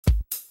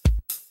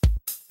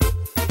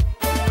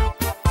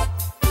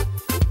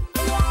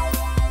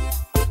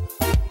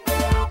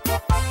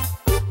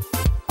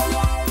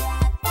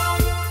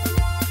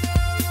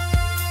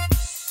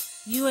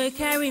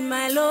carry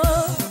my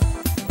load.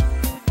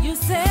 You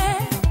say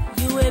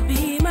you will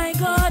be my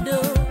God,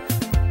 oh.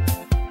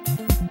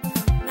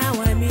 Now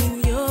I'm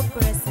in your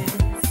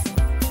presence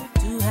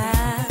to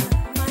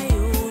have my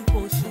own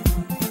portion.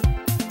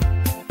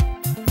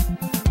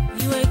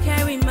 You will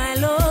carry my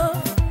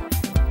load.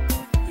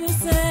 You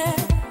say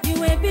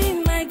you will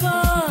be my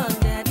God,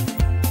 Daddy.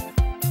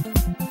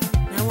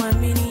 Now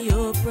I'm in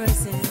your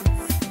presence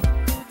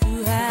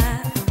to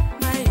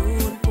have my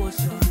own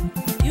portion.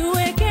 You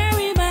will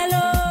carry my load.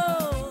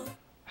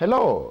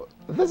 Hello,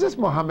 this is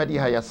Mohammed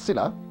Yahya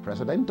Sillah,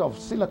 President of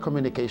Sillah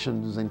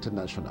Communications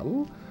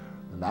International,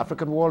 an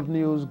African World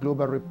News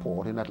Global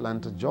Report in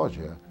Atlanta,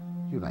 Georgia,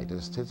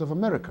 United States of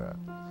America.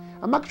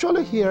 I'm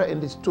actually here in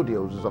the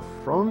studios of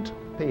Front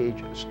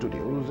Page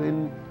Studios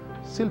in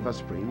Silver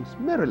Springs,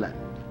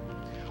 Maryland.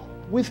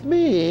 With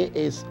me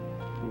is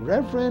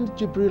Reverend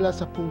Gibrilla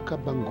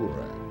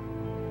Bangura,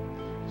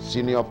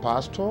 Senior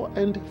Pastor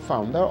and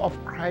Founder of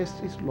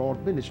Christ is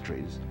Lord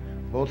Ministries,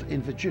 both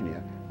in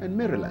Virginia and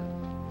Maryland.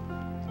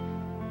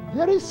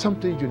 There is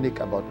something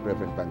unique about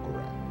Reverend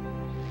Bangura,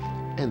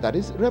 and that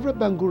is Reverend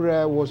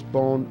Bangura was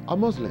born a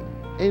Muslim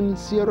in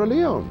Sierra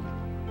Leone.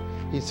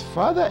 His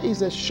father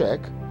is a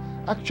sheikh.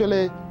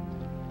 Actually,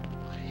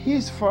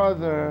 his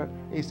father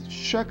is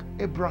Sheikh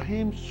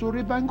Ibrahim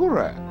Suri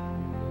Bangura.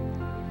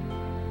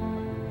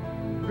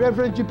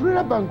 Reverend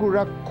Gibrilla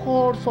Bangura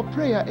called for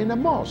prayer in the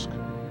mosque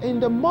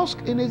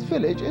in his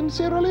village in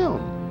Sierra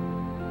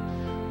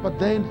Leone. But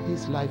then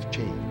his life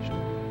changed.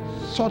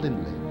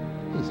 Suddenly,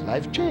 his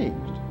life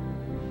changed.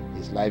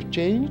 His life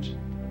changed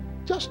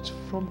just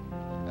from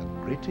a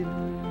greeting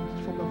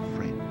from a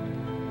friend.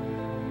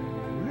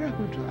 We are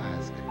going to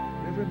ask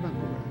Reverend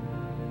Bangura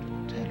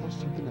to tell us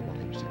something about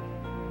himself,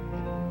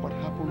 what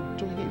happened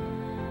to him,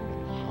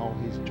 and how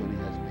his journey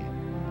has been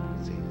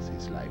since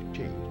his life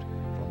changed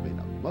from being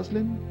a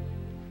Muslim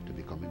to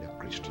becoming a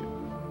Christian.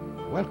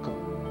 Welcome,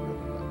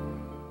 Reverend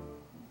Bangura.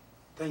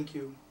 Thank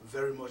you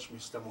very much,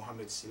 Mr.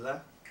 Mohammed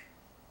Sillah,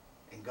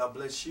 and God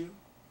bless you.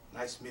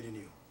 Nice meeting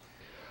you.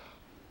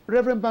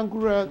 Reverend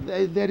Bangura,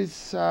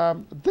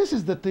 this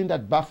is the thing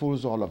that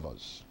baffles all of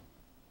us.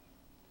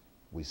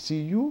 We see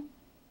you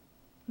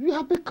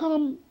have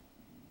become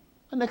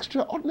an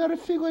extraordinary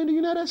figure in the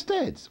United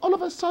States, all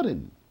of a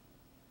sudden.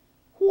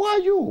 Who are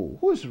you?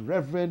 Who is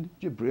Reverend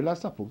Gibrilla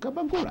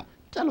Bangura?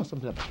 Tell us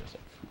something about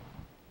yourself.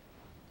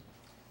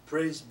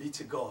 Praise be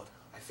to God.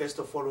 I first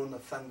of all want to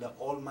thank the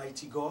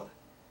Almighty God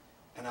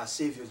and our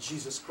Savior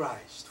Jesus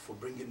Christ for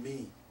bringing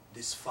me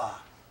this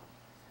far.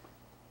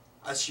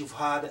 As you've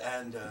heard,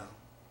 and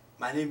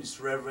my name is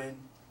Reverend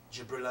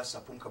Gibrilla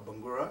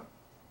Bangura,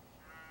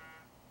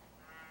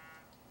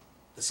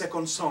 the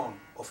second son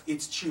of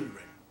 8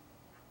 children.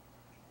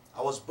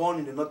 I was born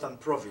in the northern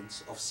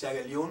province of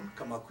Sierra Leone,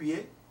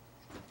 Kamakwie,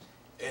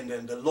 and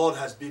then the Lord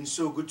has been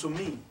so good to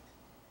me.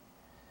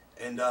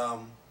 And I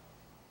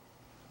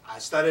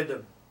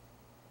started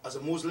as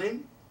a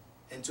Muslim,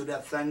 and to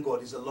that, thank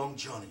God, is a long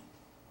journey.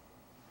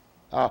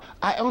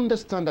 I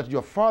understand that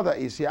your father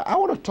is here. I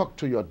want to talk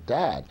to your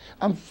dad.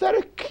 I'm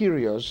very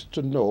curious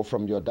to know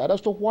from your dad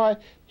as to why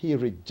he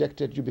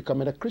rejected you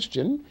becoming a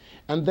Christian,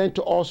 and then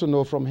to also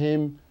know from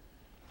him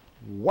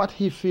what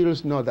he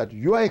feels now that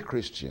you are a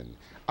Christian.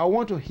 I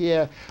want to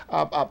hear,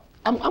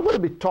 I'm going to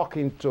be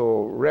talking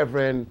to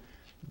Reverend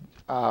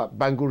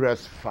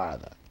Bangura's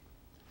father,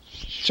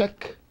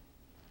 Sheikh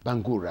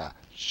Bangura,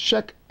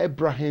 Sheikh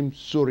Ibrahim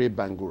Suri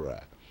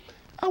Bangura.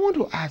 I want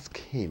to ask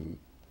him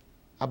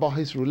about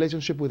his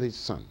relationship with his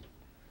son.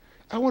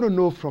 I want to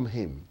know from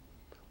him,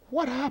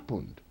 what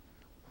happened?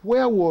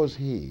 Where was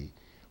he?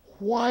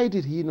 Why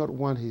did he not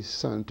want his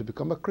son to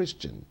become a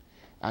Christian?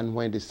 And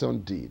when the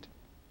son did,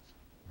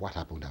 what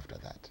happened after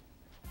that?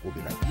 We'll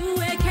be right back. You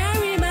will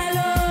carry my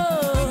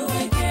load. You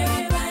will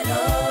carry my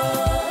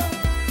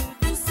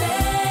load. You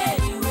say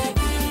you will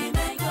be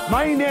my God.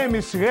 My name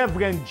is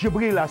Reverend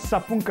Gibrilla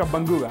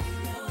Bangura,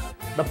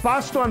 the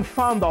pastor and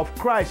founder of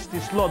Christ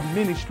is Lord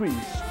Ministries,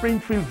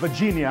 Springfield,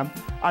 Virginia,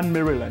 and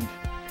Maryland.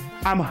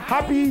 I'm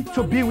happy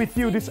to be with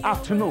you this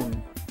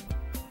afternoon.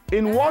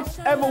 In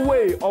whatever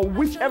way or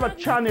whichever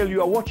channel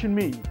you are watching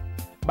me,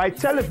 by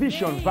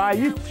television, via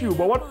YouTube,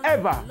 or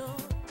whatever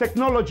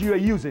technology you are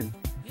using,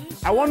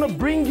 I want to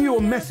bring you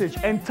a message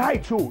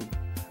entitled,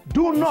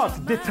 "Do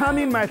not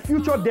determine my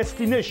future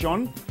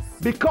destination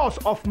because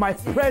of my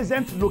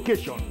present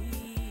location."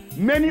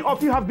 Many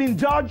of you have been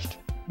judged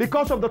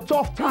because of the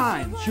tough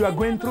times you are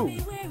going through.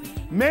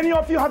 Many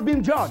of you have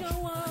been judged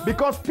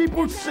because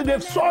people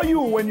they've saw you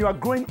when you are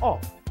growing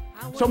up.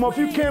 Some of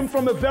you came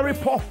from a very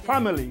poor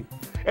family,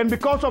 and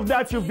because of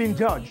that you've been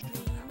judged.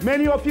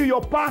 Many of you,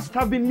 your past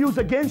have been used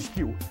against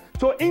you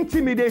to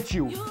intimidate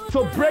you,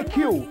 to break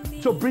you,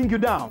 to bring you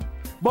down.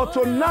 But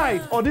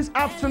tonight or this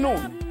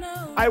afternoon,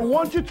 I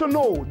want you to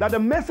know that the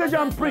message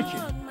I'm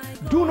preaching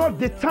do not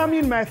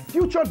determine my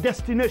future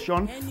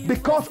destination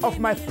because of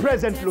my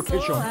present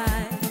location.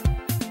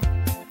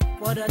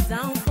 For the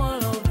downfall